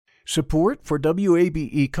Support for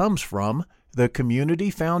WABE comes from the Community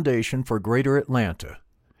Foundation for Greater Atlanta.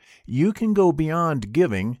 You can go beyond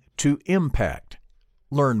giving to impact.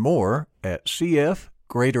 Learn more at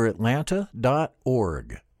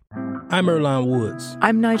cfgreateratlanta.org. I'm Earlonne Woods.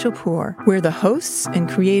 I'm Nigel Poor. We're the hosts and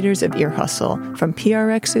creators of Ear Hustle from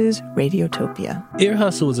PRX's Radiotopia. Ear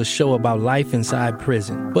Hustle is a show about life inside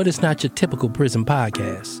prison, but it's not your typical prison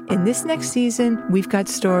podcast. In this next season, we've got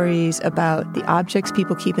stories about the objects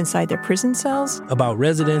people keep inside their prison cells, about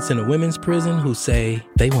residents in a women's prison who say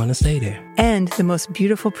they want to stay there, and the most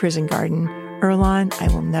beautiful prison garden. Earlonne, I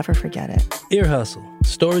will never forget it. Ear Hustle.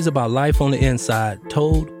 Stories about life on the inside,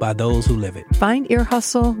 told by those who live it. Find Ear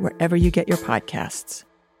Hustle wherever you get your podcasts.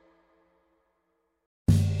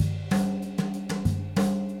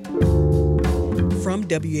 From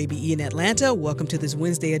WABE in Atlanta, welcome to this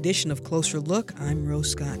Wednesday edition of Closer Look. I'm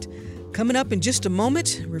Rose Scott. Coming up in just a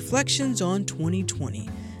moment, reflections on 2020,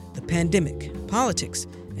 the pandemic, politics,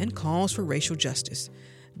 and calls for racial justice.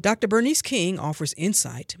 Dr. Bernice King offers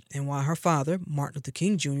insight and why her father, Martin Luther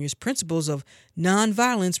King Jr.'s principles of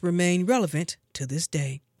nonviolence remain relevant to this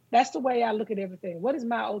day. That's the way I look at everything. What is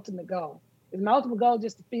my ultimate goal? Is my ultimate goal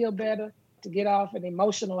just to feel better, to get off an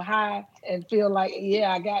emotional high and feel like,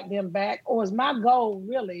 yeah, I got them back? Or is my goal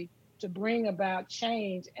really to bring about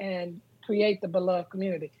change and create the beloved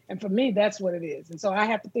community? And for me, that's what it is. And so I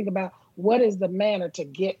have to think about what is the manner to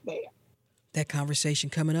get there. That conversation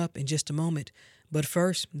coming up in just a moment. But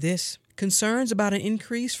first, this. Concerns about an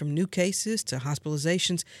increase from new cases to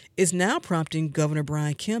hospitalizations is now prompting Governor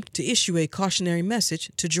Brian Kemp to issue a cautionary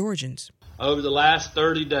message to Georgians. Over the last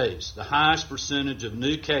 30 days, the highest percentage of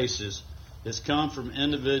new cases has come from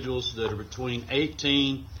individuals that are between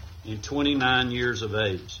 18 and 29 years of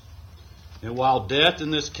age. And while death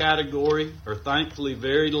in this category are thankfully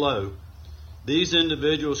very low, these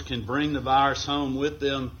individuals can bring the virus home with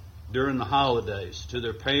them during the holidays to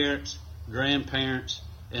their parents, grandparents,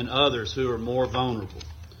 and others who are more vulnerable.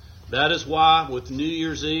 That is why, with New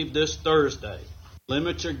Year's Eve this Thursday,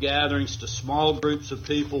 limit your gatherings to small groups of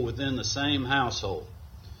people within the same household.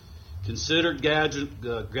 Consider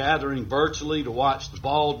gathering virtually to watch the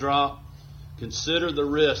ball drop. Consider the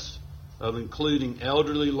risk of including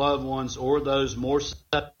elderly loved ones or those more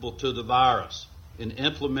susceptible to the virus, and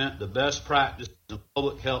implement the best practices of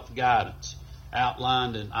public health guidance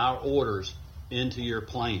outlined in our orders into your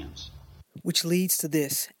plans. Which leads to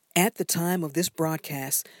this. At the time of this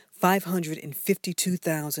broadcast,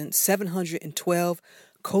 552,712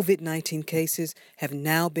 COVID-19 cases have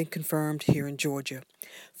now been confirmed here in Georgia.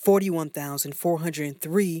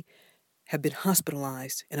 41,403 have been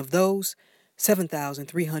hospitalized, and of those,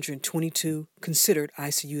 7,322 considered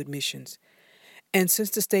ICU admissions. And since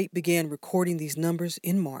the state began recording these numbers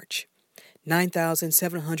in March,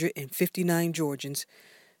 9,759 Georgians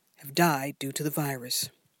have died due to the virus.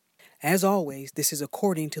 As always, this is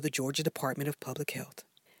according to the Georgia Department of Public Health.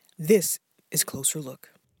 This is Closer Look.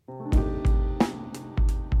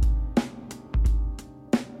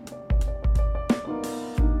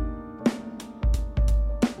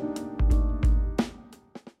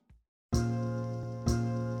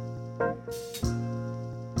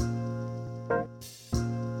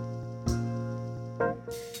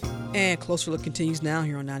 And Closer Look continues now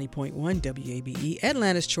here on 90.1 WABE,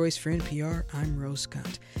 Atlanta's Choice for NPR. I'm Rose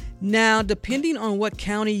Scott. Now, depending on what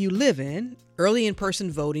county you live in, early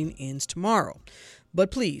in-person voting ends tomorrow.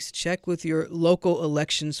 But please check with your local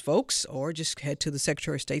elections folks or just head to the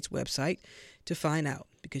Secretary of State's website to find out,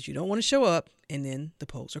 because you don't want to show up and then the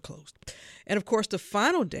polls are closed. And of course, the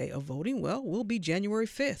final day of voting, will be January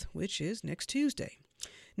 5th, which is next Tuesday.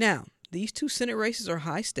 Now, these two Senate races are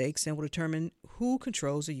high stakes and will determine who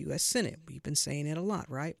controls the U.S. Senate. We've been saying it a lot,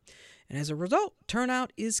 right? And as a result,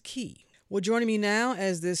 turnout is key. Well, joining me now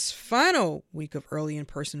as this final week of early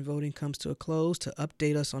in-person voting comes to a close to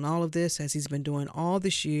update us on all of this, as he's been doing all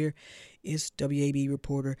this year, is WABE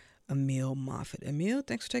reporter Emil Moffitt. Emil,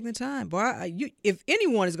 thanks for taking the time. Boy, if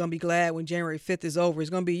anyone is going to be glad when January 5th is over, it's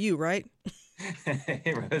going to be you, right?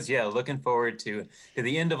 Hey, Rose, yeah, looking forward to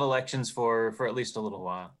the end of elections for at least a little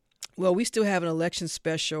while. Well, we still have an election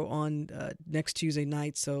special on next Tuesday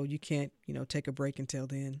night, so you can't, take a break until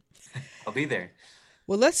then. I'll be there.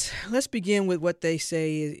 Well, let's begin with what they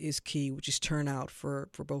say is key, which is turnout for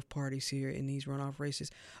both parties here in these runoff races.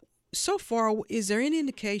 So far, is there any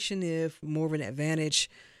indication if more of an advantage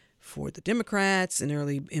for the Democrats in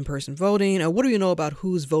early in-person voting? Or what do you know about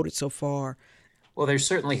who's voted so far? Well, there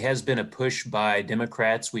certainly has been a push by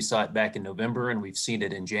Democrats. We saw it back in November, and we've seen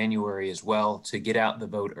it in January as well, to get out the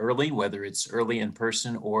vote early, whether it's early in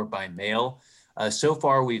person or by mail. So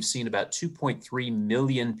far, we've seen about 2.3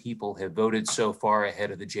 million people have voted so far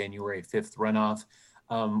ahead of the January 5th runoff.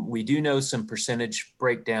 We do know some percentage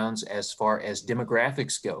breakdowns as far as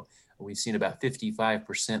demographics go. We've seen about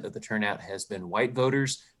 55% of the turnout has been white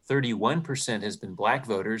voters, 31% has been Black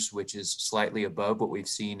voters, which is slightly above what we've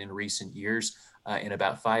seen in recent years, and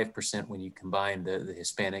about 5% when you combine the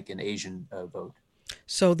Hispanic and Asian vote.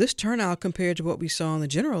 So this turnout compared to what we saw in the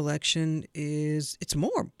general election it's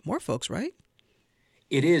more folks, right?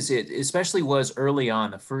 It is. It especially was early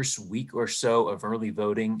on, the first week or so of early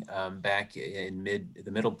voting back in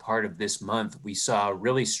the middle part of this month. We saw a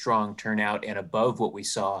really strong turnout and above what we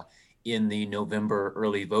saw in the November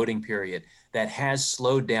early voting period. That has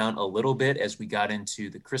slowed down a little bit as we got into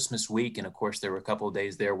the Christmas week. And of course, there were a couple of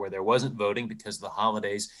days there where there wasn't voting because of the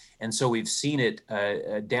holidays. And so we've seen it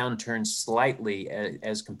downturn slightly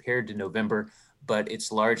as compared to November, but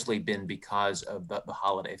it's largely been because of the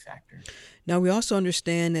holiday factor. Now, we also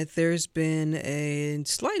understand that there's been a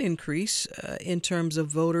slight increase in terms of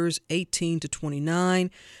voters 18 to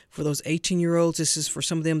 29. For those 18-year-olds, this is for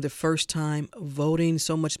some of them the first time voting.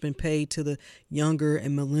 So much has been paid to the younger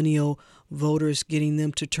and millennial voters, getting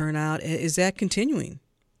them to turn out. Is that continuing?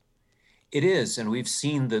 It is, and we've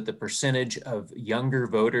seen that the percentage of younger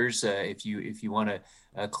voters, if you want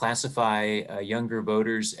to classify younger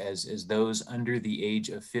voters as those under the age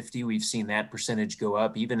of 50, we've seen that percentage go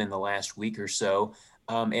up even in the last week or so.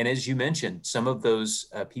 And as you mentioned, some of those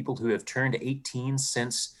people who have turned 18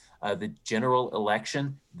 since the general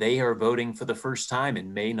election, they are voting for the first time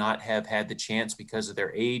and may not have had the chance because of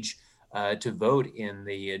their age to vote in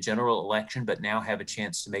the general election, but now have a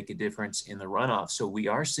chance to make a difference in the runoff. So we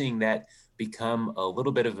are seeing that become a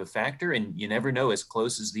little bit of a factor, and you never know, as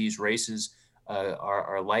close as these races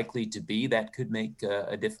are likely to be, that could make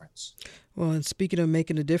a difference. Well, and speaking of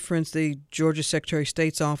making a difference, the Georgia Secretary of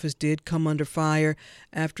State's office did come under fire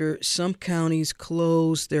after some counties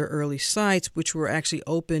closed their early sites, which were actually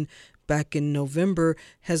open back in November.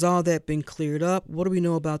 Has all that been cleared up? What do we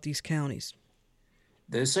know about these counties?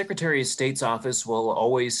 The Secretary of State's office will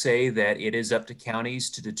always say that it is up to counties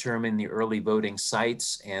to determine the early voting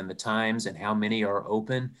sites and the times and how many are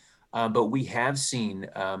open. But we have seen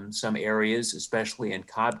some areas, especially in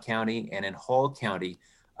Cobb County and in Hall County,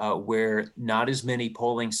 where not as many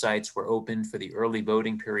polling sites were open for the early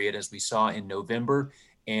voting period as we saw in November.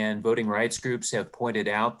 And voting rights groups have pointed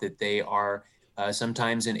out that they are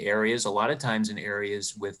sometimes in areas, a lot of times in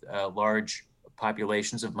areas with large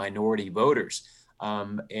populations of minority voters.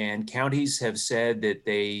 And counties have said that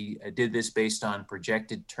they did this based on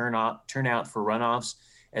projected turnout for runoffs,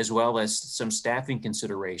 as well as some staffing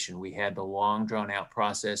consideration. We had the long drawn out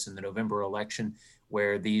process in the November election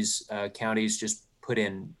where these counties just put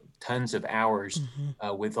in tons of hours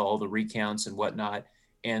with all the recounts and whatnot.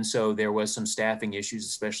 And so there was some staffing issues,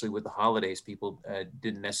 especially with the holidays. People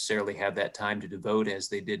didn't necessarily have that time to devote as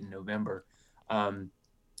they did in November.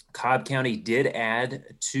 Cobb County did add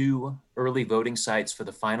 2 early voting sites for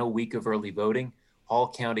the final week of early voting.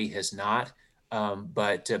 Hall County has not,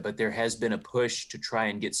 but there has been a push to try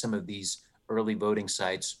and get some of these early voting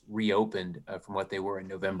sites reopened from what they were in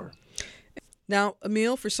November. Now,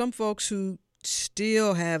 Emil, for some folks who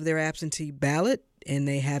still have their absentee ballot and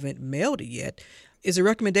they haven't mailed it yet, is a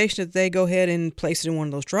recommendation that they go ahead and place it in one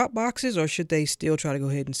of those drop boxes, or should they still try to go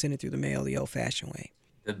ahead and send it through the mail the old-fashioned way?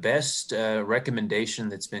 The best recommendation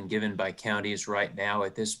that's been given by counties right now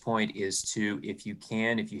at this point is to, if you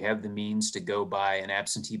have the means to go buy an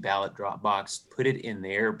absentee ballot drop box, put it in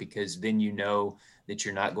there, because then you know that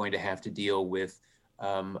you're not going to have to deal with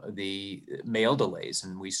the mail delays.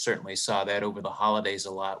 And we certainly saw that over the holidays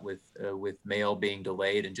a lot with mail being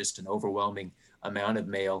delayed and just an overwhelming amount of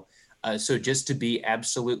mail. So just to be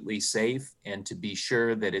absolutely safe and to be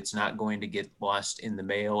sure that it's not going to get lost in the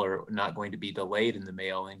mail or not going to be delayed in the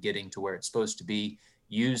mail and getting to where it's supposed to be,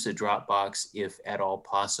 use a drop box if at all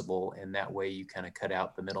possible. And that way you kind of cut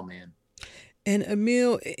out the middleman. And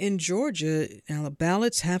Emil, in Georgia, now the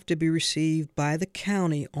ballots have to be received by the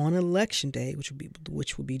county on election day,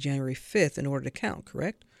 which will be January 5th, in order to count,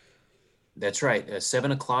 correct? That's right.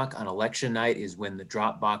 7 o'clock on election night is when the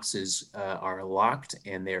drop boxes are locked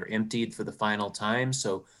and they're emptied for the final time.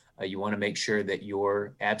 So you want to make sure that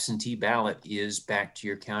your absentee ballot is back to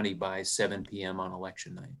your county by 7 p.m. on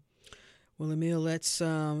election night. Well, Emil, this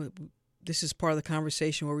is part of the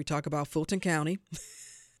conversation where we talk about Fulton County.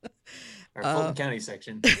 Our Fulton County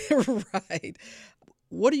section. Right.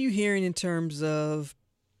 What are you hearing in terms of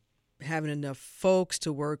having enough folks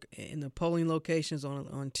to work in the polling locations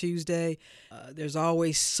on Tuesday? There's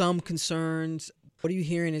always some concerns. What are you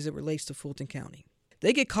hearing as it relates to Fulton County?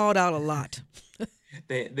 They get called out a lot.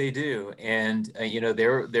 They do, and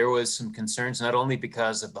there was some concerns not only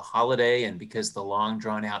because of the holiday and because of the long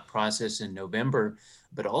drawn out process in November,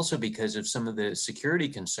 but also because of some of the security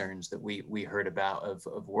concerns that we heard about of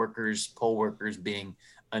poll workers being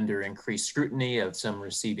under increased scrutiny, of some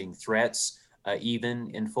receiving threats, even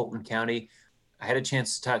in Fulton County. I had a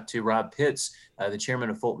chance to talk to Rob Pitts, the chairman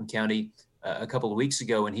of Fulton County, a couple of weeks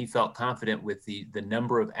ago, and he felt confident with the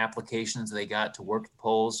number of applications they got to work the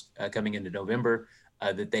polls coming into November,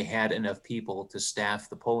 that they had enough people to staff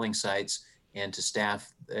the polling sites and to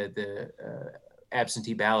staff the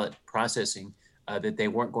absentee ballot processing, that they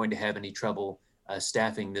weren't going to have any trouble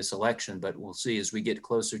staffing this election. But we'll see as we get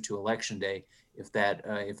closer to Election Day if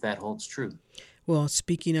that holds true. Well,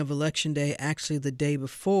 speaking of Election Day, actually the day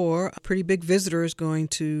before, a pretty big visitor is going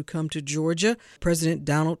to come to Georgia. President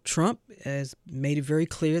Donald Trump has made it very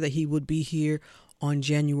clear that he would be here on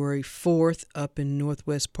January 4th up in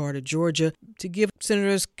northwest part of Georgia to give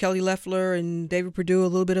Senators Kelly Loeffler and David Perdue a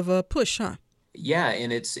little bit of a push, huh? Yeah,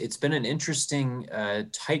 and it's been an interesting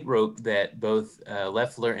tightrope that both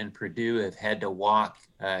Loeffler and Perdue have had to walk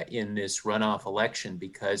in this runoff election,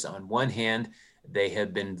 because on one hand, they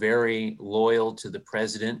have been very loyal to the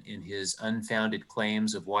president in his unfounded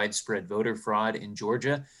claims of widespread voter fraud in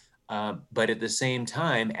Georgia, but at the same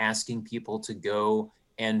time asking people to go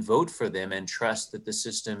and vote for them and trust that the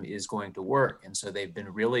system is going to work. And so they've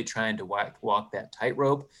been really trying to walk that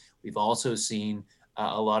tightrope. We've also seen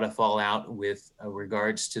a lot of fallout with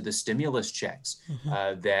regards to the stimulus checks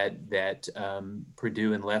that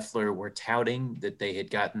Perdue and Loeffler were touting that they had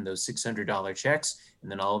gotten those $600 checks. And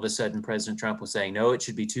then all of a sudden, President Trump was saying, no, it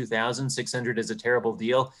should be $2,000. $600 is a terrible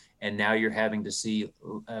deal. And now you're having to see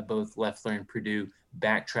both Loeffler and Perdue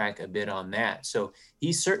backtrack a bit on that. So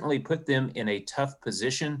he certainly put them in a tough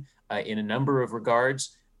position in a number of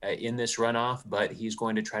regards in this runoff, but he's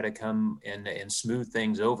going to try to come and smooth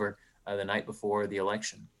things over the night before the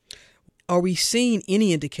election. Are we seeing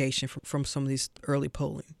any indication from some of these early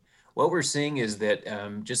polling? What we're seeing is that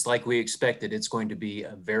just like we expected, it's going to be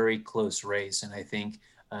a very close race. And I think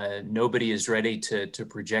nobody is ready to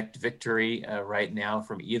project victory right now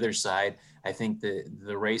from either side. I think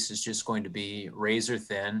the race is just going to be razor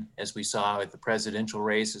thin, as we saw with the presidential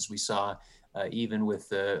race, as we saw even with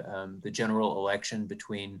the general election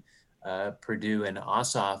between Perdue and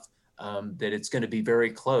Ossoff, that it's going to be very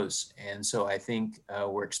close. And so I think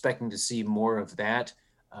we're expecting to see more of that.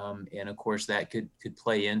 And of course, that could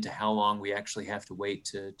play into how long we actually have to wait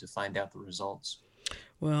to find out the results.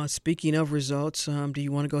 Well, speaking of results, do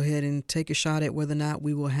you want to go ahead and take a shot at whether or not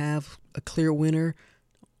we will have a clear winner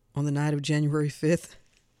on the night of January 5th?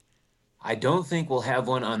 I don't think we'll have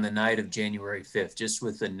one on the night of January 5th, just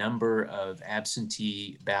with the number of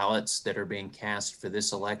absentee ballots that are being cast for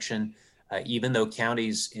this election. Even though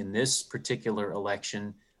counties in this particular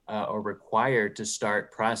election are required to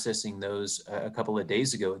start processing those a couple of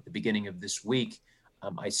days ago at the beginning of this week,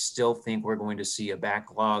 I still think we're going to see a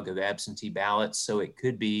backlog of absentee ballots. So it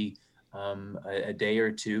could be a day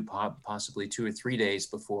or two, possibly 2 or 3 days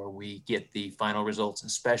before we get the final results,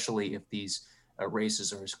 especially if these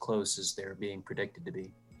races are as close as they're being predicted to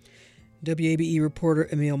be. WABE reporter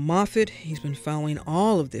Emil Moffitt, he's been following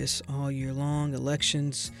all of this all year long,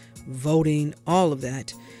 elections, voting, all of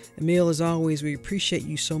that. Emil, as always, we appreciate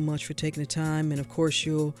you so much for taking the time. And of course,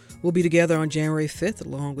 we'll be together on January 5th,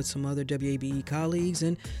 along with some other WABE colleagues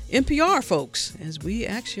and NPR folks, as we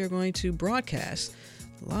actually are going to broadcast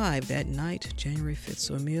live that night, January 5th.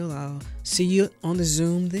 So, Emil, I'll see you on the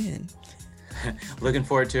Zoom then. Looking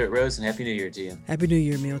forward to it, Rose, and Happy New Year to you. Happy New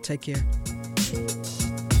Year, Emil. Take care.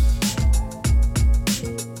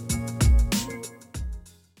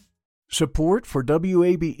 Support for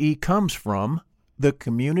WABE comes from the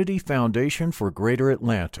Community Foundation for Greater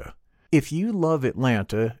Atlanta. If you love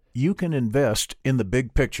Atlanta, you can invest in the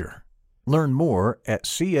big picture. Learn more at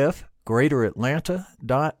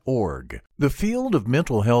cfgreateratlanta.org. The field of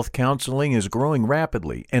mental health counseling is growing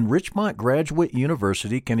rapidly, and Richmont Graduate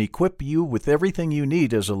University can equip you with everything you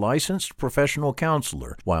need as a licensed professional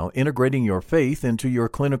counselor while integrating your faith into your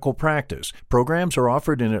clinical practice. Programs are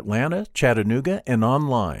offered in Atlanta, Chattanooga, and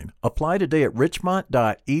online. Apply today at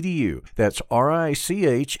richmont.edu. That's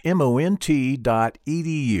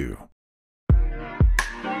RICHMONT.edu.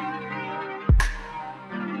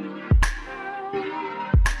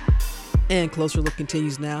 And Closer Look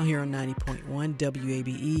continues now here on 90.1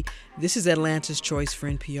 WABE. This is Atlanta's Choice for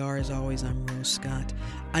NPR. As always, I'm Rose Scott.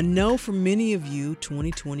 I know for many of you,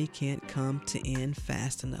 2020 can't come to end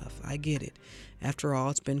fast enough. I get it. After all,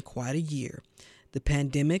 it's been quite a year. The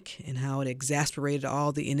pandemic and how it exacerbated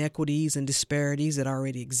all the inequities and disparities that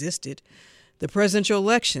already existed. the presidential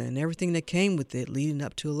election and everything that came with it leading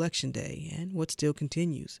up to Election Day and what still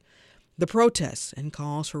continues, the protests and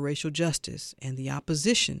calls for racial justice, and the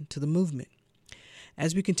opposition to the movement.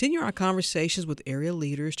 As we continue our conversations with area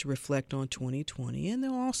leaders to reflect on 2020, and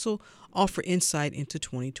they'll also offer insight into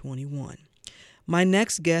 2021. My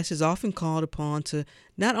next guest is often called upon to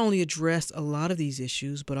not only address a lot of these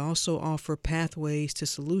issues, but also offer pathways to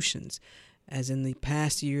solutions, as in the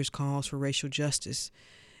past year's calls for racial justice.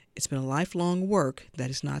 It's been a lifelong work that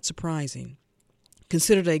is not surprising.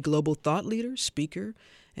 Considered a global thought leader, speaker,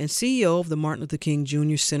 and CEO of the Martin Luther King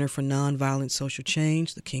Jr. Center for Nonviolent Social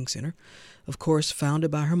Change, the King Center, of course,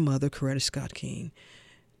 founded by her mother, Coretta Scott King.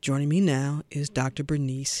 Joining me now is Dr.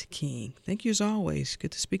 Bernice King. Thank you as always.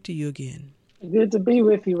 Good to speak to you again. Good to be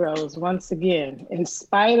with you, Rose, once again, in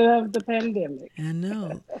spite of the pandemic. I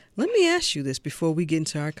know. Let me ask you this before we get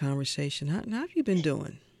into our conversation. How have you been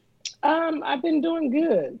doing? I've been doing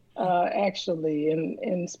good, actually,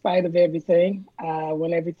 in spite of everything.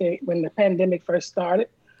 When the pandemic first started,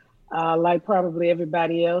 like probably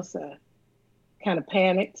everybody else, kind of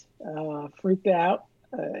panicked, freaked out,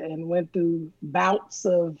 and went through bouts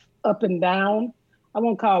of up and down. I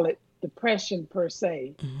won't call it depression per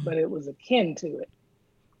se, but it was akin to it,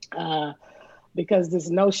 because this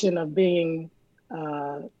notion of being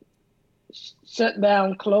shut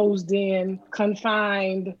down, closed in,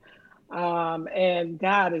 confined, and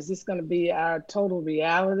God, is this going to be our total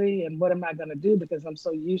reality? And what am I going to do? Because I'm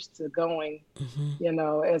so used to going,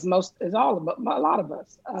 as a lot of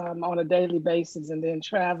us, on a daily basis, and then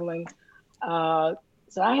traveling.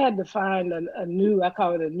 So I had to find I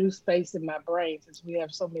call it a new space in my brain, since we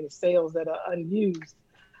have so many cells that are unused,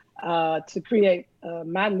 to create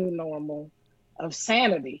my new normal of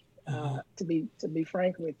sanity, to be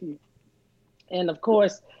frank with you. And of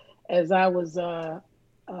course, as I was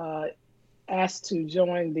asked to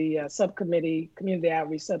join the community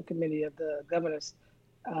outreach subcommittee of the governor's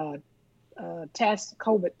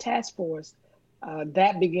COVID task force,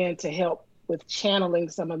 that began to help with channeling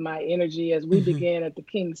some of my energy as we began at the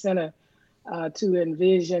King Center to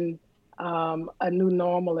envision a new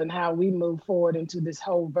normal and how we move forward into this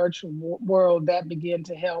whole virtual world. That began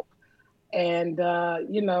to help. And,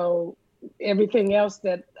 everything else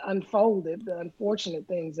that unfolded, the unfortunate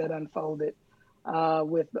things that unfolded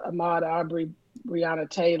with Ahmaud Arbery, Breonna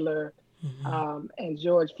Taylor, and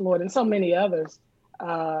George Floyd, and so many others,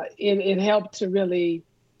 it helped to really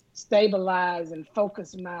stabilize and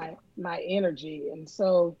focus my energy. And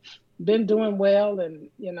so been doing well, and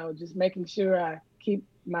just making sure I keep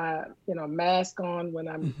my mask on when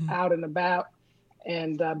I'm out and about,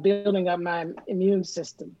 and building up my immune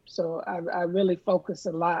system. So I really focus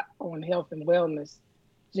a lot on health and wellness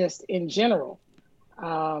just in general,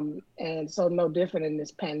 and so no different in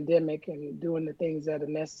this pandemic, and doing the things that are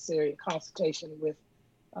necessary in consultation with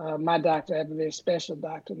my doctor. I have a very special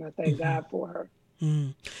doctor, and I thank God for her.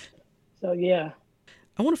 So, yeah.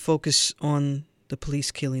 I want to focus on the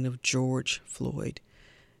police killing of George Floyd.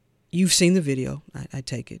 You've seen the video, I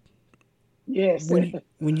take it. Yes.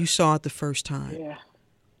 When you saw it the first time. Yeah.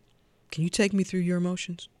 Can you take me through your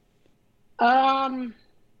emotions? One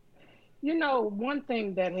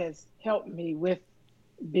thing that has helped me with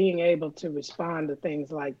being able to respond to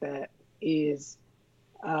things like that is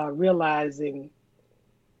realizing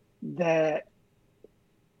that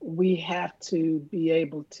we have to be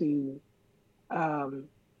able to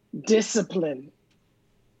discipline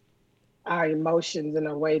our emotions in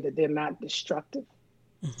a way that they're not destructive,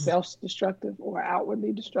 self-destructive, or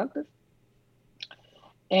outwardly destructive.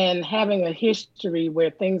 And having a history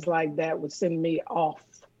where things like that would send me off,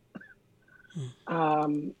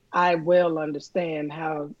 I well understand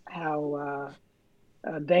how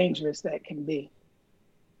dangerous that can be.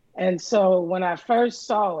 And so when I first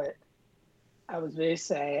saw it, I was very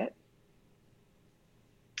sad.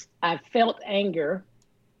 I felt anger,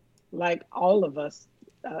 like all of us,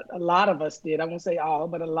 a lot of us did. I won't say all,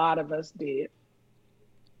 but a lot of us did.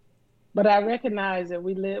 But I recognize that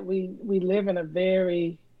we live in a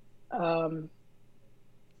very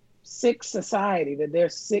sick society, that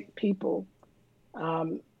there's sick people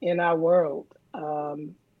in our world.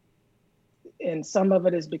 And some of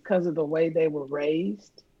it is because of the way they were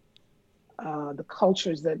raised, the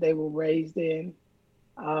cultures that they were raised in.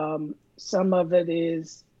 Some of it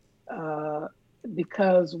is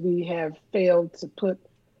because we have failed to put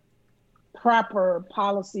proper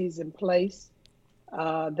policies in place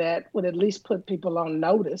that would at least put people on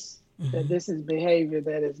notice that this is behavior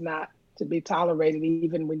that is not to be tolerated,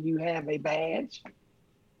 even when you have a badge.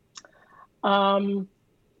 And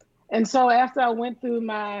so after I went through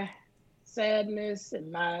my sadness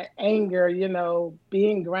and my anger,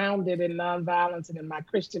 being grounded in nonviolence and in my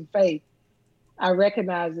Christian faith, I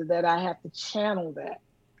recognize that I have to channel that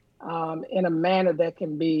in a manner that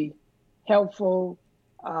can be helpful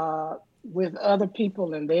with other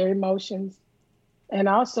people and their emotions. And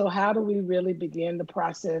also, how do we really begin the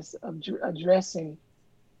process of addressing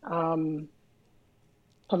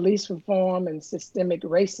police reform and systemic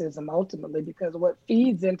racism ultimately? Because what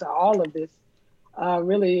feeds into all of this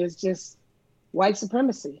really is just white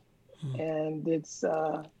supremacy. And it's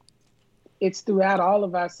throughout all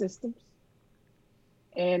of our systems.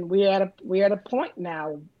 And we're at a point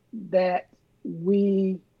now that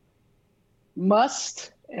we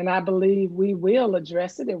must, and I believe we will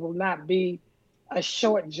address it. It will not be a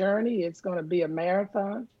short journey. It's going to be a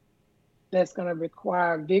marathon that's going to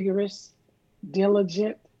require vigorous,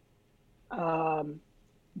 diligent,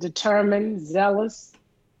 determined, zealous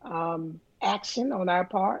action on our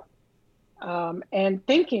part, and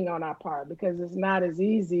thinking on our part, because it's not as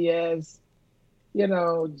easy as,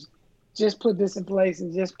 just put this in place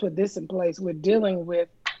and just put this in place. We're dealing with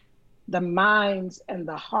the minds and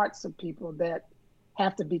the hearts of people that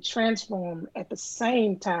have to be transformed at the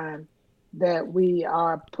same time that we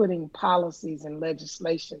are putting policies and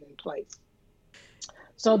legislation in place.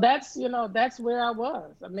 So that's where I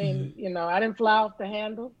was. I mean, I didn't fly off the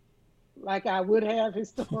handle like I would have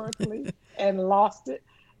historically and lost it.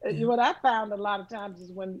 What I found a lot of times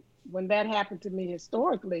is when that happened to me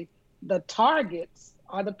historically, the targets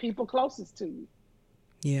are the people closest to you.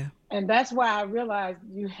 Yeah. And that's why I realized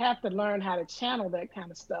you have to learn how to channel that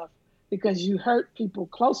kind of stuff, because you hurt people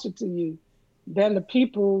closer to you than the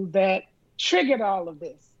people that triggered all of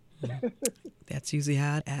this. That's usually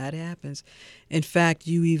how it happens. In fact,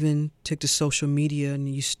 you even took to social media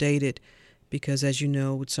and you stated, because as you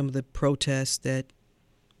know, with some of the protests that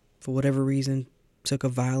for whatever reason took a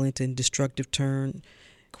violent and destructive turn,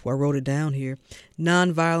 I wrote it down here.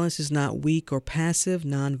 Nonviolence is not weak or passive.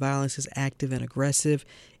 Nonviolence is active and aggressive.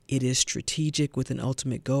 It is strategic with an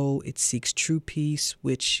ultimate goal. It seeks true peace,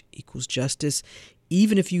 which equals justice.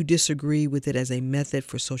 Even if you disagree with it as a method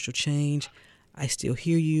for social change, I still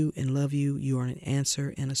hear you and love you. You are an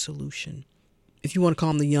answer and a solution. If you want to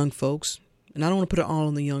calm the young folks, and I don't want to put it all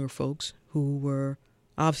on the younger folks who were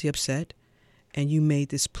obviously upset, and you made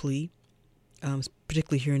this plea,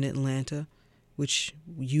 particularly here in Atlanta, which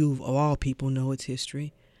you, of all people, know its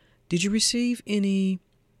history. Did you receive any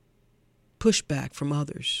pushback from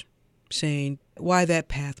others saying, why that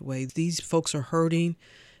pathway? These folks are hurting.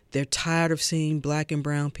 They're tired of seeing black and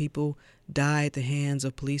brown people die at the hands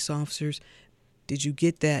of police officers. Did you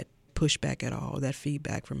get that pushback at all, that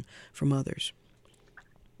feedback from others?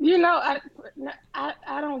 I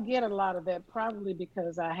don't get a lot of that, probably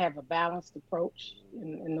because I have a balanced approach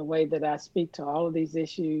in the way that I speak to all of these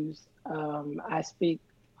issues. I speak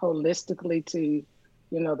holistically to,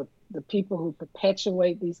 the people who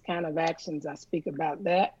perpetuate these kind of actions. I speak about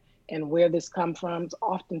that and where this comes from,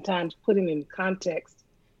 oftentimes putting in context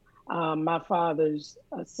my father's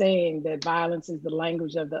saying that violence is the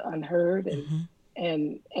language of the unheard,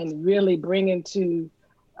 and really bringing to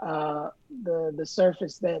the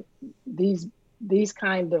surface that these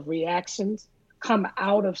kind of reactions come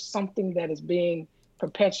out of something that is being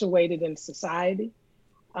perpetuated in society.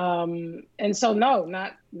 And so, no,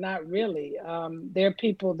 not really. There are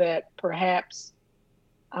people that perhaps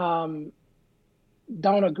don't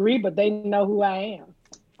agree, but they know who I am.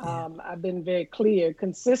 I've been very clear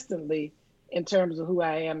consistently in terms of who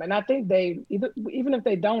I am. And I think even if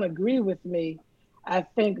they don't agree with me, I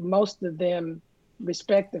think most of them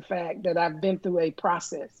respect the fact that I've been through a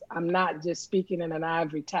process. I'm not just speaking in an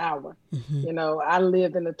ivory tower. I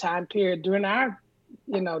lived in a time period during our,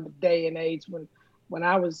 day and age when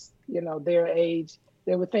I was, their age,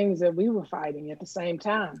 there were things that we were fighting at the same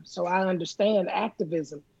time. So I understand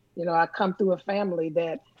activism. I come through a family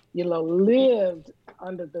that, lived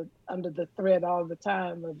under the threat all the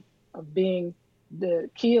time of being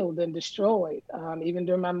killed and destroyed, even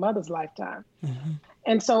during my mother's lifetime.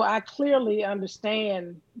 And so I clearly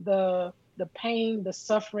understand the pain, the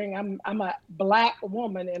suffering. I'm a Black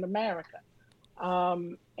woman in America.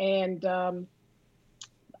 And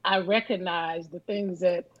I recognize the things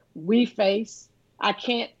that we face. I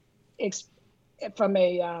can't, from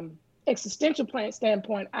a existential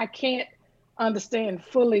standpoint, I can't understand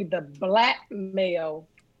fully the Black male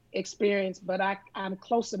experience, but I'm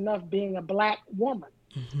close enough being a Black woman.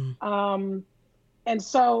 And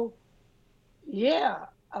so,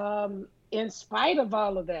 in spite of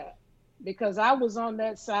all of that, because I was on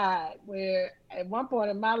that side where at one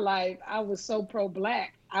point in my life, I was so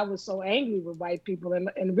pro-Black, I was so angry with white people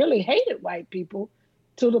and really hated white people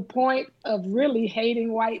to the point of really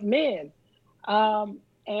hating white men.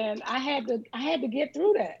 And I had to get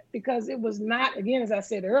through that, because it was not, again, as I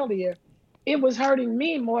said earlier, it was hurting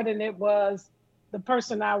me more than it was the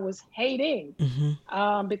person I was hating,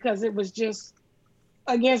 because it was just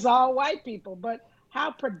against all white people. But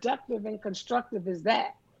how productive and constructive is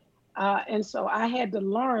that? And so I had to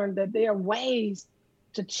learn that there are ways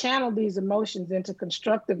to channel these emotions into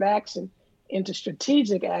constructive action, into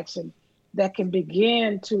strategic action that can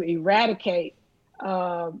begin to eradicate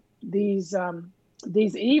these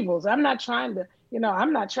evils. I'm not trying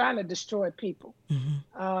to destroy people.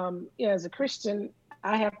 As a Christian,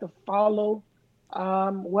 I have to follow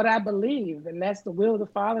what I believe, and that's the will of the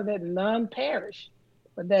Father, that none perish,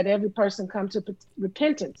 but that every person come to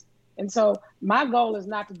repentance. And so my goal is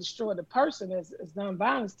not to destroy the person, as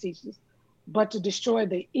nonviolence teaches, but to destroy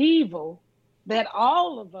the evil that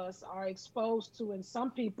all of us are exposed to, and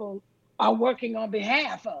some people are working on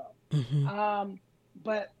behalf of.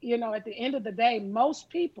 But at the end of the day, most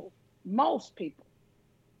people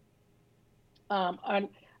are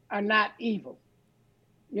not evil.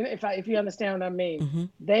 If you understand what I mean,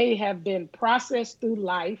 they have been processed through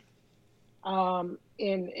life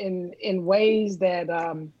in ways that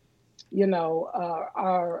are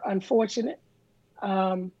unfortunate.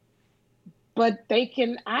 But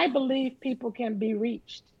I believe people can be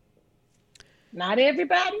reached. Not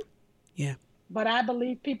everybody. Yeah. But I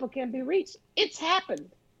believe people can be reached. It's happened.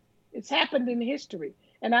 It's happened in history.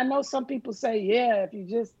 And I know some people say, yeah, if you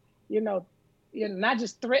just, not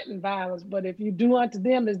just threaten violence, but if you do unto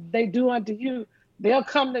them as they do unto you, they'll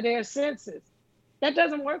come to their senses. That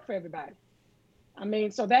doesn't work for everybody. I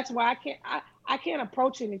mean, so that's why I can't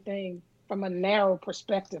approach anything from a narrow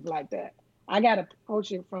perspective like that. I got to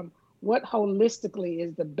approach it from what holistically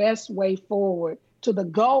is the best way forward to the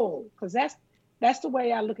goal, because that's the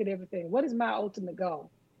way I look at everything. What is my ultimate goal?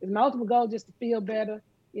 Is my ultimate goal just to feel better,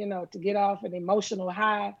 to get off an emotional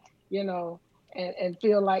high, and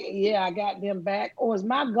feel like, yeah, I got them back? Or is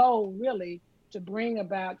my goal really to bring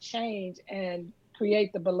about change and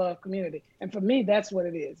create the beloved community? And for me, that's what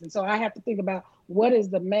it is. And so I have to think about what is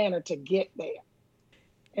the manner to get there.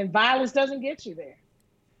 And violence doesn't get you there.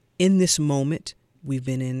 In this moment we've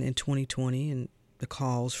been in 2020, and the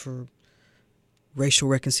calls for racial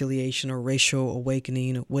reconciliation or racial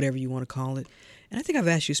awakening or whatever you want to call it. And I think I've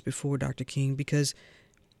asked you this before, Dr. King, because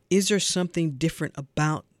is there something different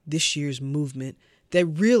about this year's movement that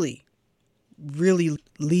really, really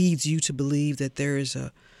leads you to believe that there is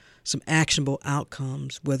some actionable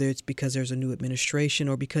outcomes, whether it's because there's a new administration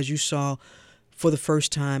or because you saw for the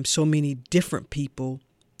first time so many different people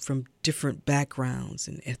from different backgrounds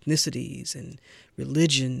and ethnicities and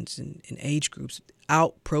religions and age groups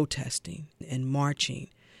out protesting and marching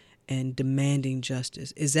and demanding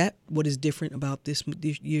justice? Is that what is different about this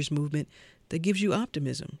year's movement that gives you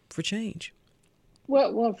optimism for change?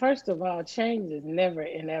 Well, first of all, change is never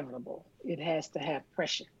inevitable. It has to have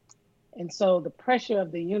pressure. And so the pressure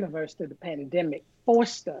of the universe through the pandemic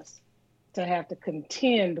forced us to have to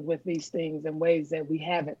contend with these things in ways that we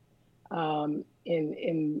haven't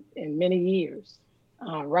in many years,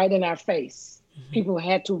 right in our face. People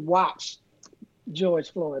had to watch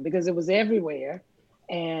George Floyd because it was everywhere,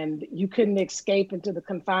 and you couldn't escape into the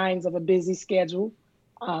confines of a busy schedule.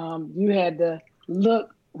 You had to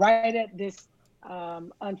look right at this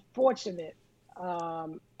unfortunate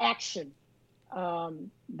action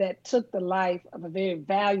that took the life of a very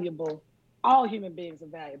valuable, all human beings are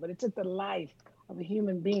valuable, but it took the life of a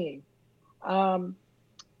human being.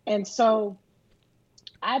 And so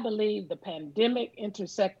I believe the pandemic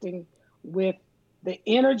intersecting with the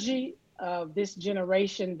energy of this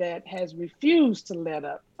generation that has refused to let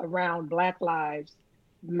up around Black Lives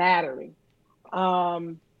Mattering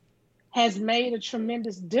has made a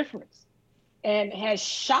tremendous difference and has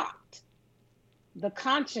shocked the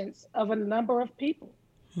conscience of a number of people,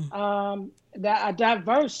 a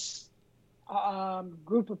diverse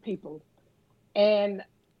group of people. And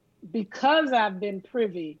because I've been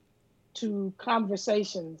privy to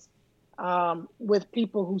conversations with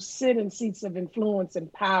people who sit in seats of influence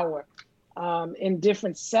and power in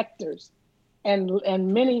different sectors,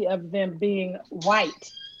 and many of them being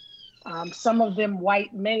white, some of them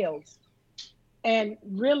white males, and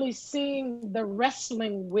really seeing the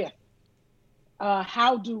wrestling with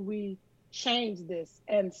how do we change this,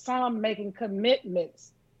 and some making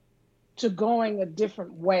commitments to going a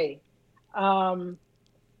different way.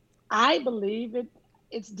 I believe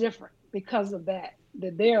it's different because of that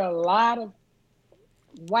there are a lot of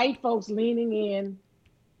white folks leaning in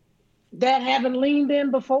that haven't leaned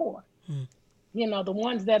in before. The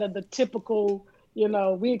ones that are the typical,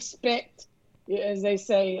 we expect, as they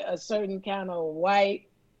say, a certain kind of white,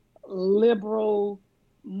 liberal,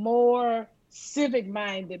 more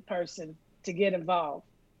civic-minded person to get involved.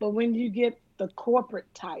 But when you get the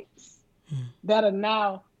corporate types that are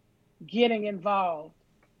now getting involved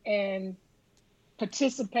and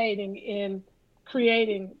participating in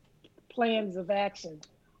creating plans of action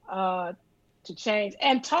to change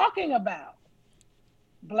and talking about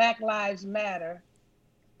Black Lives Matter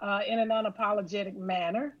in an unapologetic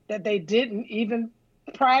manner that they didn't even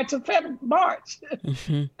prior to March,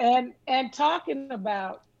 and talking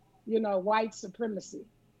about, white supremacy.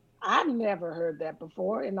 I've never heard that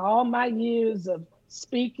before in all my years of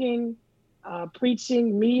speaking,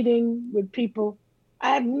 preaching, meeting with people.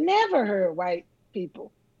 I've never heard white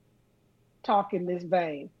people talk in this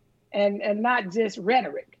vein, and not just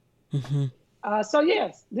rhetoric. So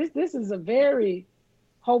yes, this is a very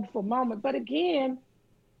hopeful moment. But again,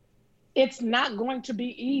 it's not going to be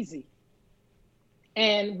easy.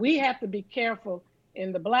 And we have to be careful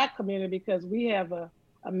in the Black community because we have a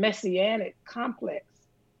messianic complex.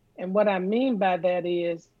 And what I mean by that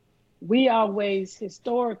is we always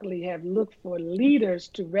historically have looked for leaders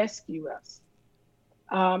to rescue us.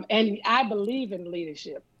 And I believe in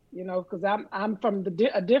leadership, because I'm from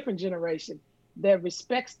a different generation that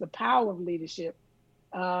respects the power of leadership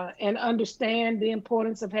and understand the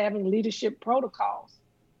importance of having leadership protocols.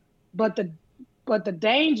 But the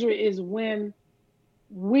danger is when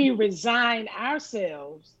we resign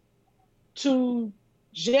ourselves to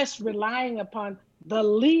just relying upon the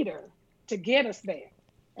leader to get us there.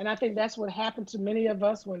 And I think that's what happened to many of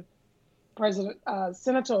us when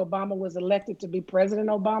Senator Obama was elected to be President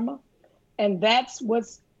Obama. And that's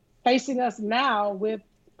what's facing us now with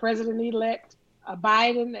President-elect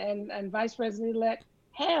Biden and Vice President-elect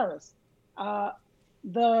Harris.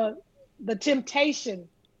 The temptation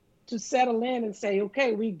to settle in and say,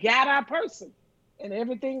 okay, we got our person and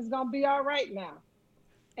everything's going to be all right now,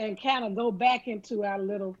 and kind of go back into our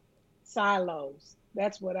little silos.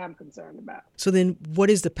 That's what I'm concerned about. So then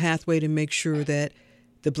what is the pathway to make sure that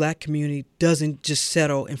the Black community doesn't just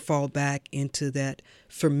settle and fall back into that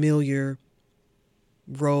familiar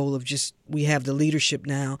role of just, we have the leadership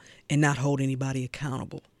now and not hold anybody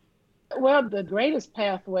accountable? Well, the greatest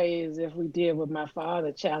pathway is if we did what my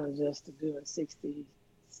father challenged us to do in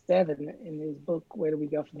 1967 in his book, Where Do We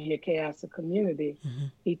Go From Here? Chaos of Community.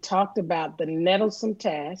 He talked about the nettlesome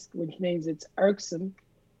task, which means it's irksome.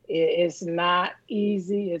 It's not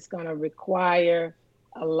easy. It's going to require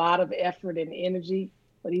a lot of effort and energy.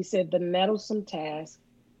 But he said the nettlesome task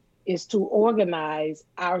is to organize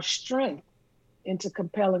our strength into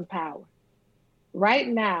compelling power. Right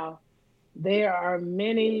now, there are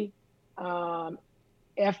many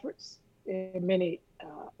efforts, there are many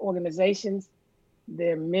organizations,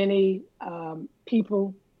 there are many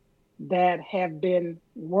people that have been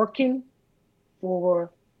working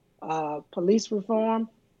for police reform.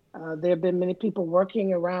 There have been many people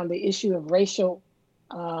working around the issue of racial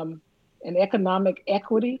and economic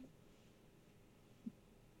equity.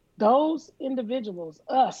 Those individuals,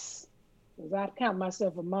 us, because I count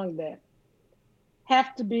myself among that,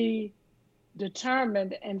 have to be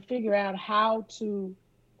determined and figure out how to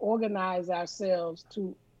organize ourselves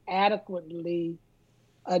to adequately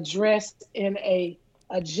address in a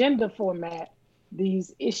agenda format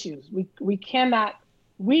these issues. We cannot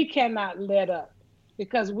let up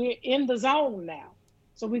because we're in the zone now.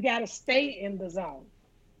 So we got to stay in the zone.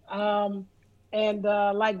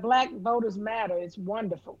 Like Black Voters Matter, it's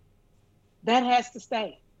wonderful. That has to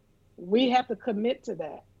stay. We have to commit to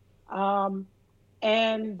that.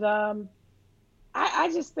 I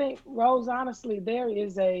just think, Rose, honestly, there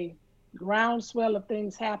is a groundswell of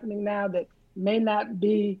things happening now that may not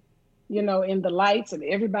be, in the lights, and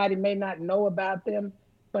everybody may not know about them,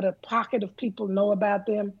 but a pocket of people know about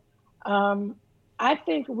them. I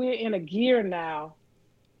think we're in a gear now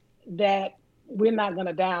that we're not going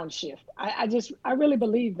to downshift. I really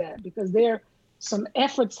believe that, because there are some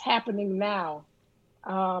efforts happening now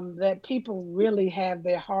that people really have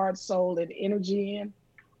their heart, soul, and energy in.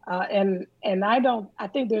 And I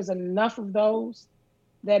think there's enough of those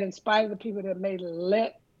that, in spite of the people that may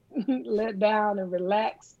let down and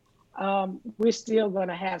relax, we're still going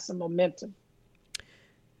to have some momentum.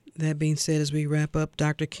 That being said, as we wrap up,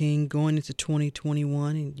 Dr. King, going into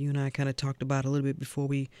 2021, and you and I kind of talked about it a little bit before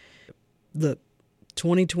we look,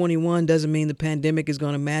 2021 doesn't mean the pandemic is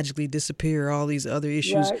going to magically disappear, all these other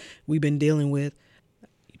issues we've been dealing with.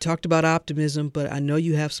 You talked about optimism, but I know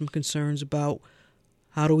you have some concerns about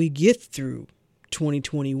how do we get through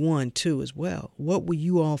 2021 too as well. What will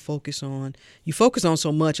you all focus on? You focus on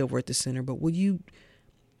so much over at the center, but will you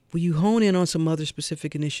hone in on some other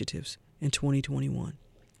specific initiatives in 2021?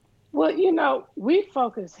 Well, we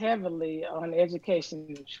focus heavily on education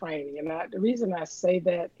and training. And the reason I say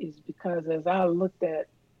that is because as I looked at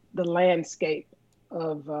the landscape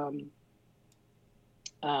of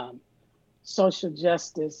social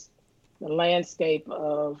justice, the landscape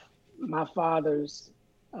of my father's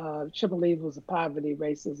triple evils of poverty,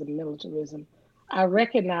 racism, militarism, I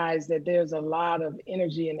recognize that there's a lot of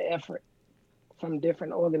energy and effort from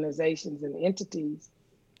different organizations and entities.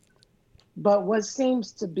 But what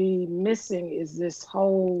seems to be missing is this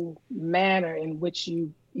whole manner in which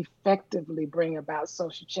you effectively bring about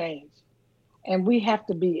social change. And we have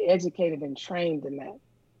to be educated and trained in that.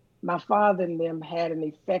 My father and them had an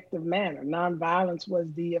effective manner. Nonviolence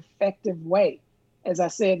was the effective way. As I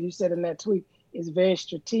said, you said in that tweet, it's very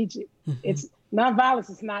strategic. It's nonviolence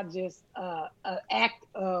is not just an act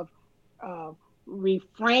of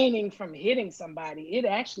refraining from hitting somebody. It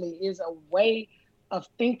actually is a way of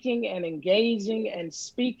thinking and engaging and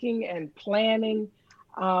speaking and planning.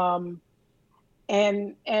 And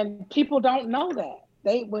people don't know that.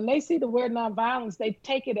 When they see the word nonviolence, they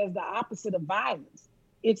take it as the opposite of violence.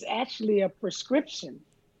 It's actually a prescription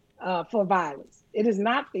for violence. It is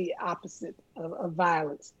not the opposite of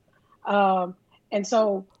violence. And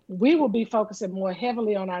so we will be focusing more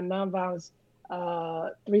heavily on our nonviolence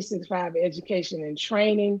 365 education and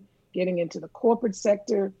training, getting into the corporate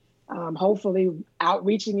sector, hopefully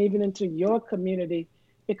outreaching even into your community,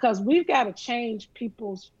 because we've got to change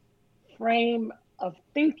people's frame of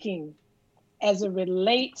thinking as it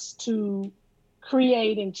relates to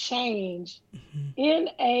creating change in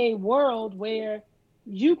a world where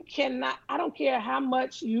you cannot, I don't care how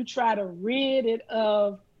much you try to rid it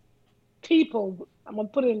of people, I'm gonna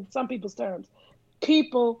put it in some people's terms,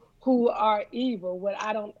 people who are evil. What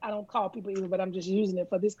I don't call people evil, but I'm just using it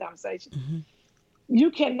for this conversation.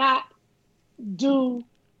 You cannot do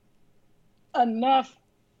enough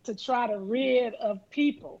to try to rid of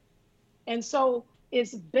people. And so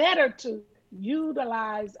it's better to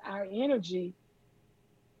utilize our energy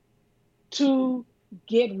to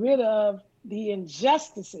get rid of the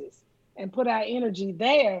injustices and put our energy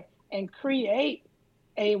there and create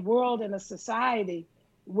a world and a society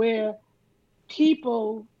where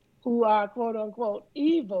people who are quote unquote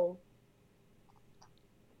evil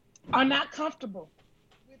are not comfortable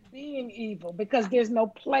with being evil because there's no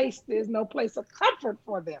place of comfort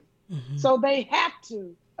for them. So they have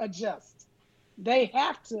to adjust. They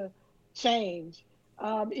have to change,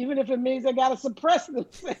 even if it means they got to suppress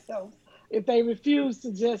themselves if they refuse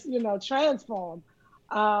to just, transform.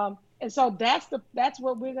 And so that's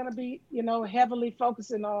what we're going to be, heavily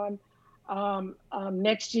focusing on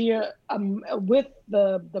next year with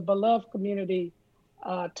the Beloved Community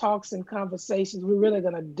talks and conversations. We're really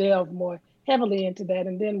going to delve more heavily into that.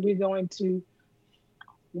 And then we're going to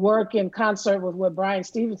work in concert with what Brian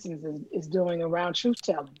Stevenson is doing around truth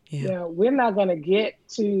telling. Yeah. We're not going to get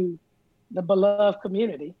to the Beloved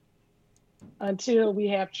Community until we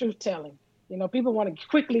have truth telling. People want to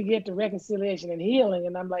quickly get to reconciliation and healing.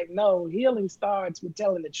 And I'm like, no, healing starts with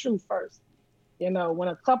telling the truth first. When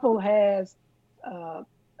a couple has a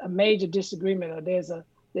major disagreement or there's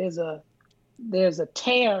a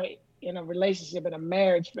tear in a relationship, in a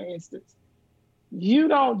marriage, for instance, you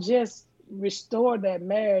don't just restore that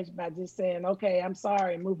marriage by just saying, okay, I'm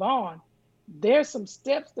sorry, and move on. There's some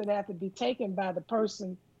steps that have to be taken by the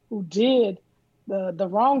person who did the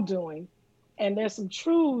wrongdoing. And there's some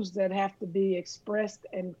truths that have to be expressed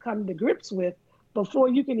and come to grips with before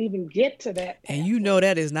you can even get to that. And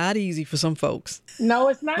that is not easy for some folks. No,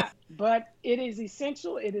 it's not. But it is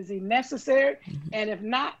essential. It is necessary. And if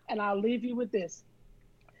not, and I'll leave you with this.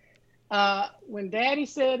 When Daddy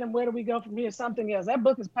said, and where do we go from here? Something else. That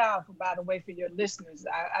book is powerful, by the way, for your listeners.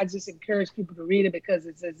 I just encourage people to read it because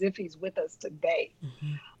it's as if he's with us today.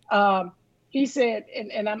 He said,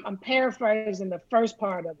 and I'm paraphrasing the first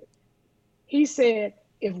part of it. He said,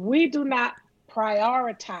 if we do not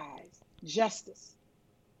prioritize justice,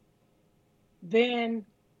 then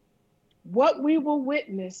what we will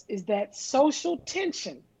witness is that social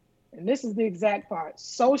tension, and this is the exact part,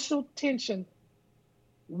 social tension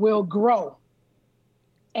will grow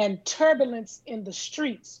and turbulence in the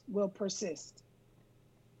streets will persist.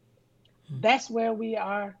 That's where we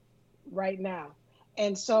are right now.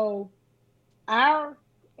 And so our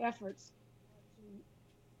efforts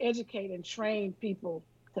educate and train people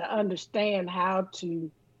to understand how to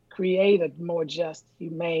create a more just,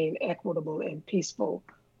 humane, equitable, and peaceful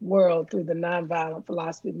world through the nonviolent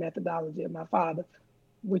philosophy methodology of my father,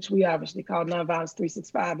 which we obviously call Nonviolence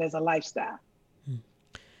 365 as a lifestyle.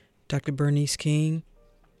 Dr. Bernice King,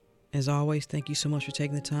 as always, thank you so much for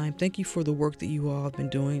taking the time. Thank you for the work that you all have been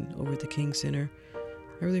doing over at the King Center.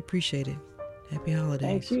 I really appreciate it. Happy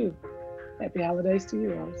holidays. Thank you. Happy holidays to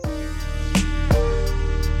you, Rose.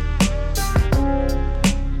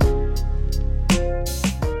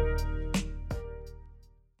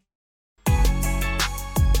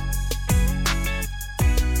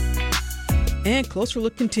 And Closer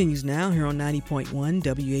Look continues now here on 90.1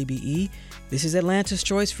 WABE. This is Atlanta's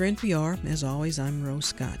Choice for NPR. As always, I'm Rose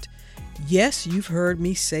Scott. Yes, you've heard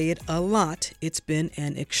me say it a lot. It's been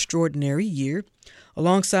an extraordinary year.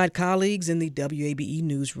 Alongside colleagues in the WABE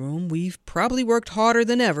newsroom, we've probably worked harder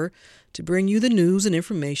than ever to bring you the news and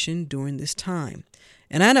information during this time.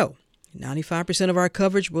 And I know 95% of our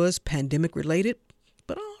coverage was pandemic-related,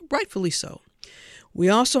 but rightfully so. We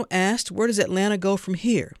also asked, where does Atlanta go from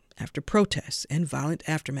here after protests and violent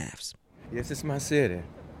aftermaths? Yes, it's my city,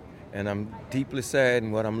 and I'm deeply sad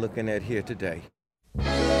in what I'm looking at here today.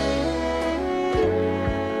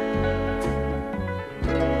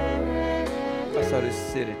 I saw this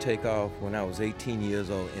city take off when I was 18 years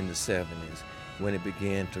old in the 70s, when it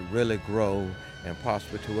began to really grow and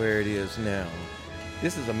prosper to where it is now.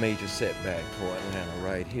 This is a major setback for Atlanta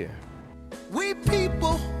right here. We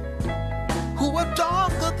people who are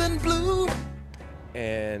darker than blue.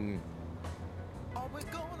 And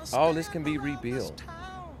all this can be rebuilt,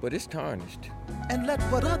 but it's tarnished. And let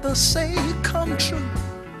what others say come true.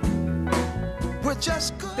 We're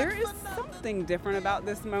just good. There is something different about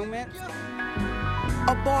this moment.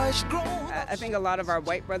 A boy's grown. I think a lot of our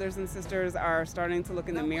white brothers and sisters are starting to look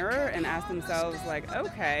in the mirror and ask themselves, like,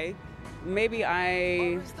 okay, maybe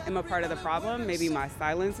I am a part of the problem. Maybe my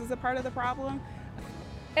silence is a part of the problem.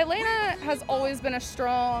 Atlanta has always been a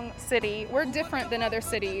strong city. We're different than other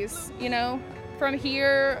cities, you know? From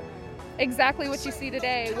here, exactly what you see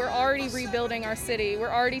today, we're already rebuilding our city. We're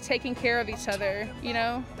already taking care of each other, you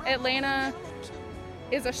know? Atlanta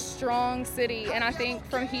is a strong city, and I think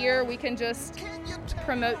from here we can just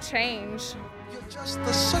promote change. You're just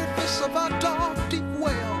the surface of our dark, deep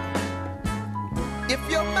well. If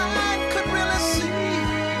your mind could really see,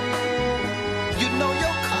 you know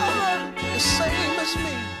your color the same as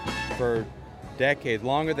me. For decades,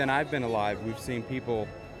 longer than I've been alive, we've seen people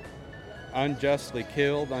unjustly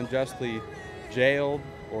killed, unjustly jailed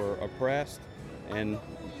or oppressed, and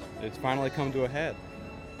it's finally come to a head.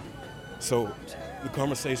 So the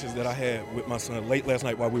conversations that I had with my son late last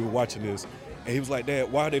night while we were watching this, and he was like,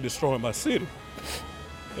 Dad, why are they destroying my city?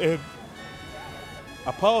 And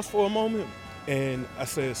I paused for a moment and I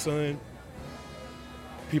said, son,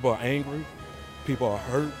 people are angry, people are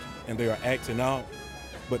hurt, and they are acting out,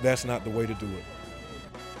 but that's not the way to do it.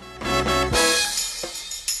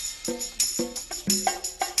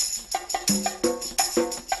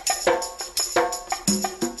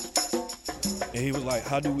 And he was like,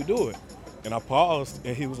 how do we do it? And I paused,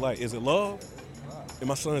 and he was like, is it love? And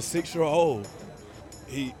my son is 6-year-old.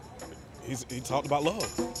 He talked about love.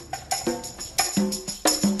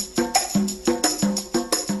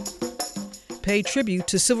 Paid tribute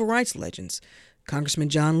to civil rights legends, Congressman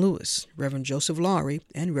John Lewis, Reverend Joseph Lowry,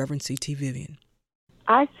 and Reverend C.T. Vivian.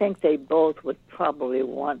 I think they both would probably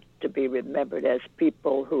want to be remembered as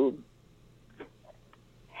people who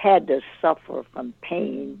had to suffer from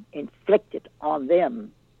pain inflicted on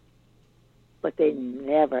them, but they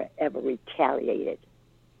never, ever retaliated.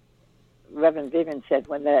 Reverend Vivian said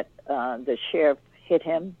when the sheriff hit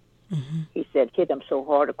him, he said hit him so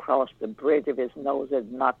hard across the bridge of his nose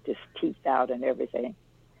it knocked his teeth out and everything,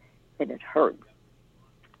 and it hurt.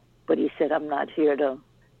 But he said, I'm not here to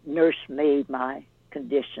nursemaid my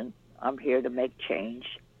condition. I'm here to make change.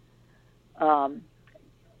 John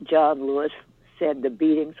Lewis said the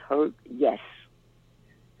beatings hurt, yes.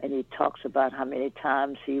 And he talks about how many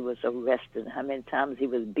times he was arrested, how many times he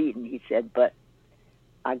was beaten. He said, but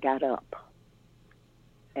I got up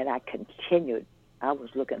and I continued. I was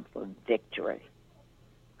looking for victory.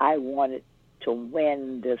 I wanted to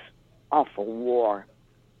win this awful war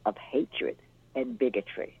of hatred and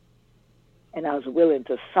bigotry. And I was willing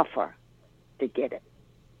to suffer to get it.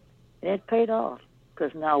 And it paid off,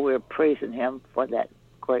 because now we're praising him for that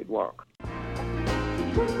great work.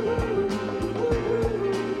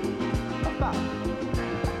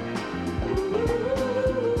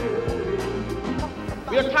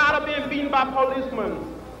 We're tired of being beaten by policemen.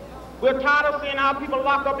 We're tired of seeing our people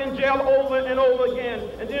locked up in jail over and over again.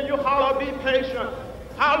 And then you holler, be patient.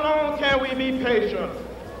 How long can we be patient?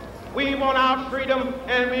 We want our freedom,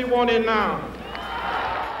 and we want it now.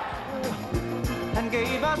 And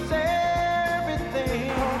gave us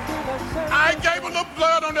everything. I gave a little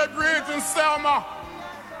blood on that bridge in Selma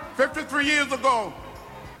 53 years ago.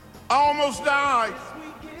 I almost died.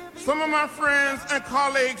 Some of my friends and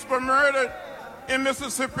colleagues were murdered in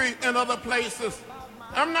Mississippi and other places.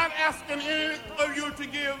 I'm not asking any of you to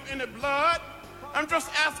give any blood. I'm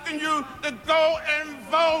just asking you to go and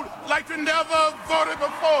vote like you never voted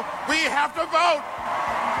before. We have to vote.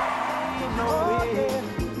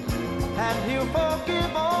 And you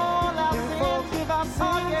forgive all our sins, give us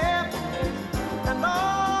and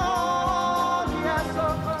all he has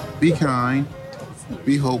suffered. Be kind,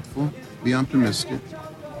 be hopeful, be optimistic,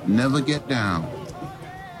 never get down.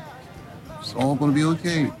 It's all going to be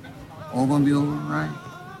okay. All going to be all right.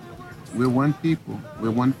 We're one people.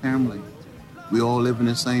 We're one family. We all live in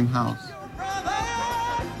the same house.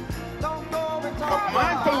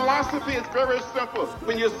 My philosophy is very simple.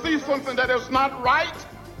 When you see something that is not right,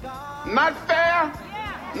 not fair,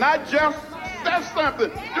 not just, say something,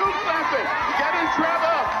 do something. Get in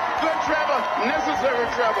trouble, good trouble, necessary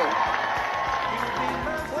trouble.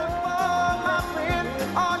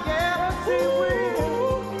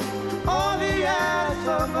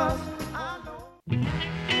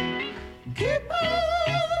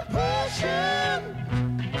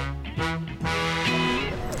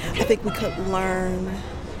 I think we could learn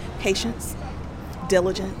patience,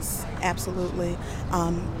 diligence, absolutely,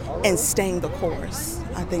 and staying the course.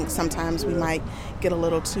 I think sometimes we might get a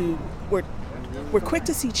little too, we're quick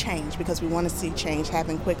to see change because we want to see change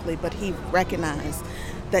happen quickly, but he recognized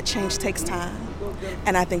that change takes time.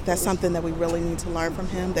 And I think that's something that we really need to learn from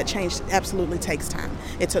him, that change absolutely takes time.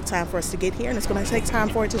 It took time for us to get here, and it's going to take time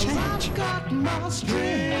for it to change. I've got my strength,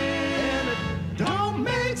 and it don't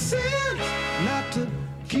make sense not to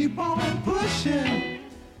keep on pushing.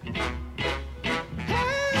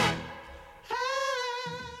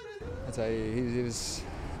 I tell you, he was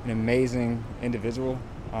an amazing individual.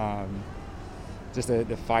 Just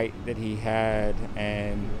the fight that he had,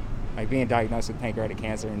 and like being diagnosed with pancreatic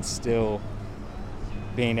cancer and still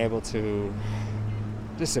being able to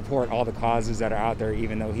just support all the causes that are out there,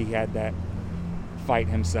 even though he had that fight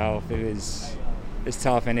himself. It's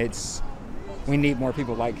tough, and we need more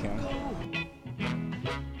people like him.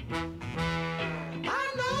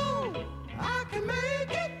 I know I can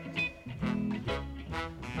make it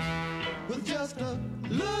with just a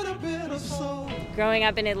little bit of soul. Growing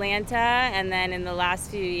up in Atlanta, and then in the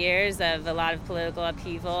last few years of a lot of political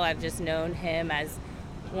upheaval, I've just known him as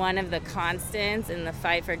one of the constants in the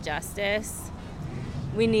fight for justice.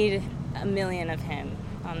 We need 1 million of him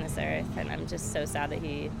on this earth, and I'm just so sad that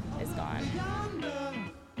he is gone.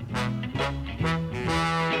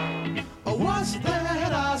 What's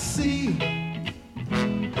that I see?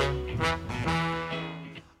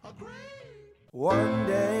 One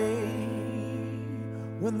day,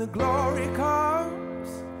 when the glory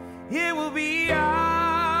comes, it will be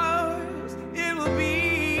ours, it will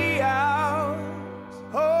be ours.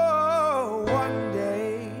 Oh, one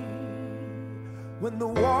day, when the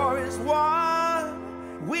war is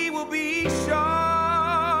won, we will be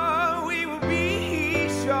sure, we will be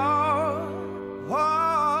sure.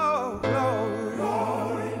 Oh,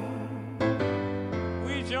 glory.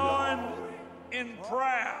 We join in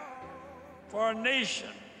prayer for a nation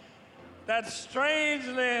that,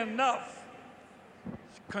 strangely enough,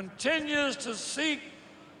 continues to seek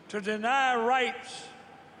to deny rights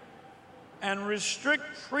and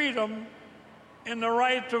restrict freedom in the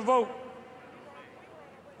right to vote.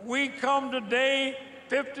 We come today,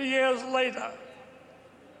 50 years later.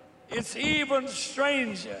 It's even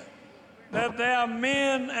stranger that there are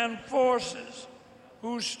men and forces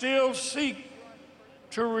who still seek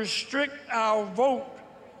to restrict our vote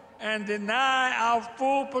and deny our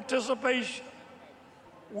full participation.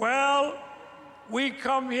 Well, we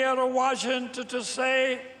come here to Washington to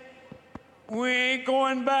say we ain't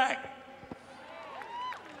going back.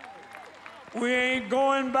 We ain't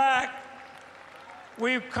going back.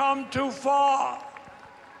 We've come too far,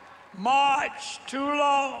 marched too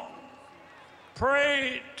long,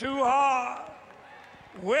 prayed too hard,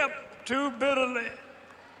 wept too bitterly,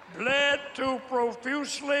 bled too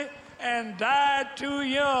profusely, and died too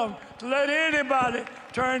young to let anybody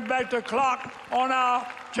turn back the clock on our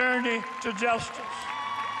journey to justice.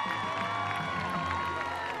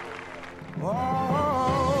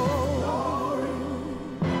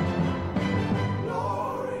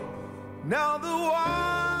 Now the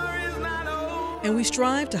war is not over. And we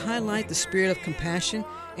strive to highlight the spirit of compassion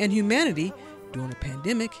and humanity during a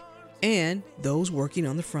pandemic and those working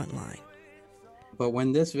on the front line. But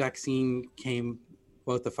when this vaccine came,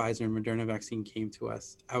 both the Pfizer and Moderna vaccine came to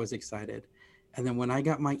us, I was excited. And then when I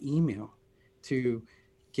got my email to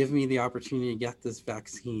give me the opportunity to get this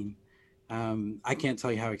vaccine, I can't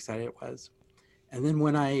tell you how excited it was. And then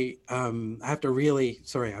when I have to really,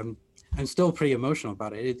 sorry, I'm still pretty emotional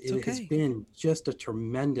about it. It okay. has been just a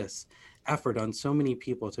tremendous effort on so many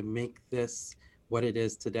people to make this what it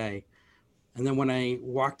is today. And then when I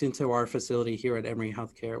walked into our facility here at Emory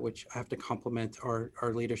Healthcare, which I have to compliment our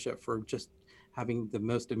leadership for just having the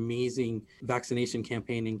most amazing vaccination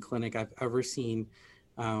campaign and clinic I've ever seen.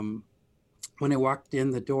 When I walked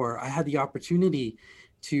in the door, I had the opportunity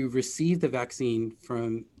to receive the vaccine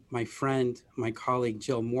from my friend, my colleague,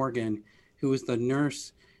 Jill Morgan, who was the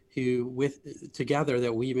nurse together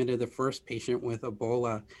that we admitted the first patient with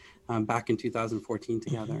Ebola back in 2014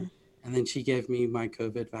 together. Mm-hmm. And then she gave me my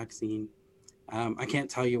COVID vaccine. I can't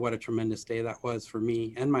tell you what a tremendous day that was for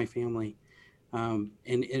me and my family. And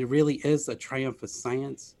it really is a triumph of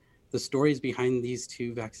science. The stories behind these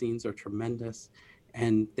two vaccines are tremendous,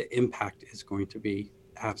 and the impact is going to be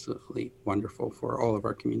absolutely wonderful for all of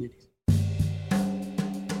our communities.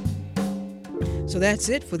 So that's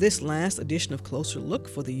it for this last edition of Closer Look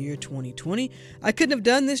for the year 2020. I couldn't have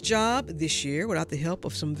done this job this year without the help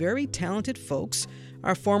of some very talented folks.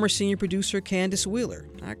 Our former senior producer, Candace Wheeler,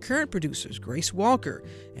 our current producers, Grace Walker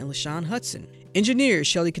and LaShawn Hudson, engineers,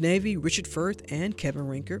 Shelley Canavy, Richard Firth, and Kevin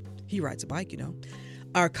Rinker. He rides a bike, you know.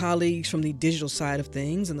 Our colleagues from the digital side of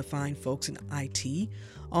things and the fine folks in IT.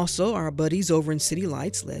 Also, our buddies over in City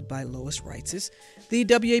Lights, led by Lois Reitzes, the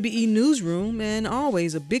WABE newsroom, and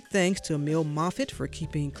always a big thanks to Emil Moffitt for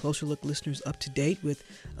keeping Closer Look listeners up to date with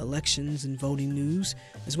elections and voting news,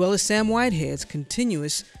 as well as Sam Whitehead's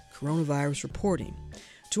continuous coronavirus reporting.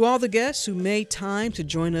 To all the guests who made time to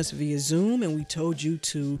join us via Zoom, and we told you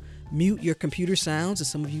to mute your computer sounds, and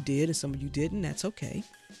some of you did and some of you didn't, that's okay.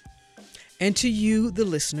 And to you, the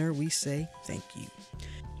listener, we say thank you.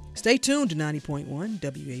 Stay tuned to 90.1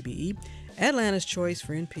 WABE, Atlanta's Choice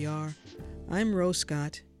for NPR. I'm Rose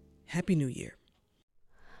Scott. Happy New Year.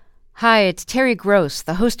 Hi, it's Terry Gross,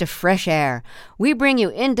 the host of Fresh Air. We bring you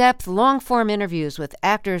in-depth, long-form interviews with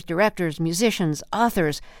actors, directors, musicians,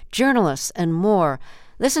 authors, journalists, and more.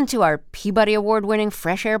 Listen to our Peabody Award-winning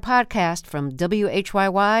Fresh Air podcast from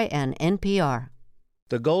WHYY and NPR.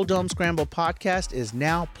 The Gold Dome Scramble podcast is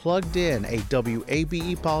now plugged in, a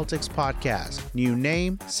WABE Politics podcast. New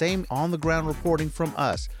name, same on-the-ground reporting from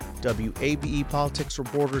us, WABE Politics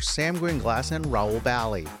reporters Sam Gringlass and Raul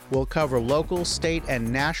Bally. We'll cover local, state,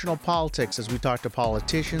 and national politics as we talk to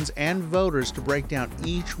politicians and voters to break down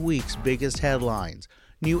each week's biggest headlines.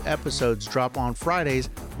 New episodes drop on Fridays.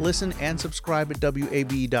 Listen and subscribe at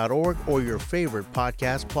WABE.org or your favorite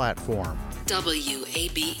podcast platform.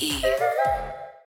 WABE.